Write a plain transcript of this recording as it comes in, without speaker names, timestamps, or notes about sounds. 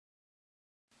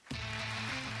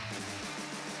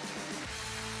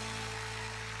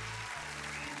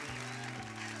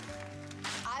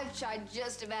tried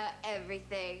just about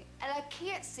everything, and I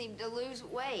can't seem to lose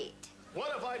weight.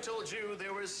 What if I told you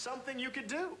there was something you could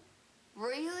do?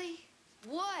 Really?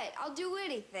 What? I'll do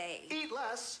anything. Eat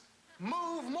less,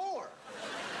 move more.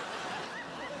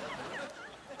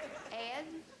 And?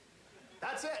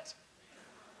 That's it.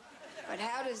 But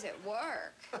how does it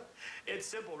work? It's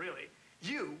simple, really.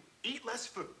 You eat less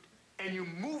food, and you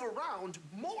move around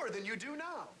more than you do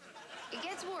now. It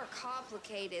gets more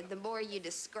complicated the more you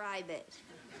describe it.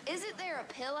 Isn't there a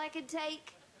pill I could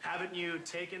take? Haven't you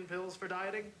taken pills for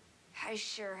dieting? I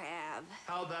sure have.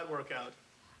 How'd that work out?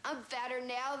 I'm fatter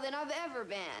now than I've ever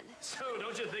been. So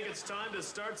don't you think it's time to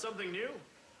start something new?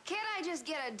 Can't I just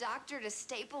get a doctor to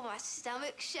staple my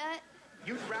stomach shut?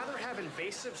 You'd rather have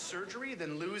invasive surgery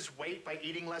than lose weight by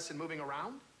eating less and moving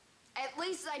around? At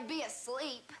least I'd be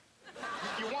asleep.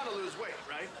 You want to lose weight,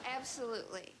 right?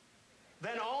 Absolutely.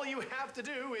 Then all you have to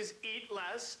do is eat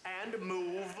less and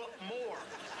move more.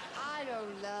 I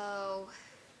don't know.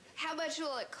 How much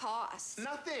will it cost?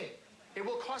 Nothing. It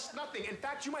will cost nothing. In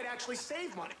fact, you might actually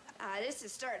save money. This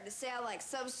is starting to sound like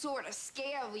some sort of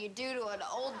scam you do to an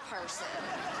old person.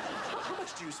 How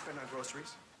much do you spend on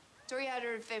groceries?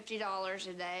 $350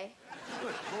 a day.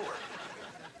 Good Lord.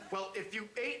 Well, if you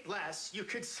ate less, you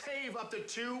could save up to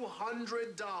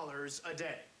 $200 a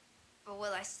day. But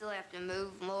will I still have to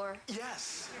move more?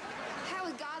 Yes. How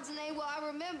in God's name will I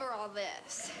remember all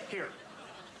this? Here.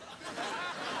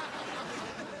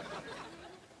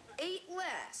 Eat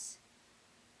less.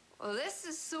 Well, this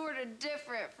is sort of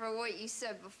different from what you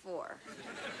said before.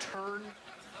 Turn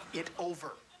it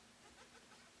over.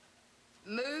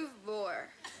 Move more.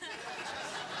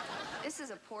 This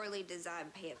is a poorly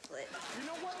designed pamphlet. You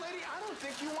know what, lady? I don't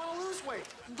think you want to lose weight.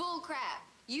 Bull crap.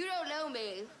 You don't know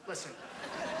me. Listen,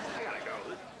 I gotta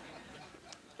go.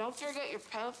 Don't forget your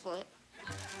pamphlet.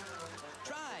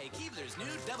 Try Keebler's new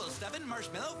double stuffin'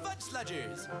 marshmallow fudge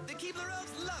sludgers. The Keebler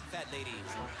elves love fat ladies.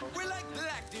 We're like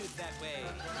black dudes that way.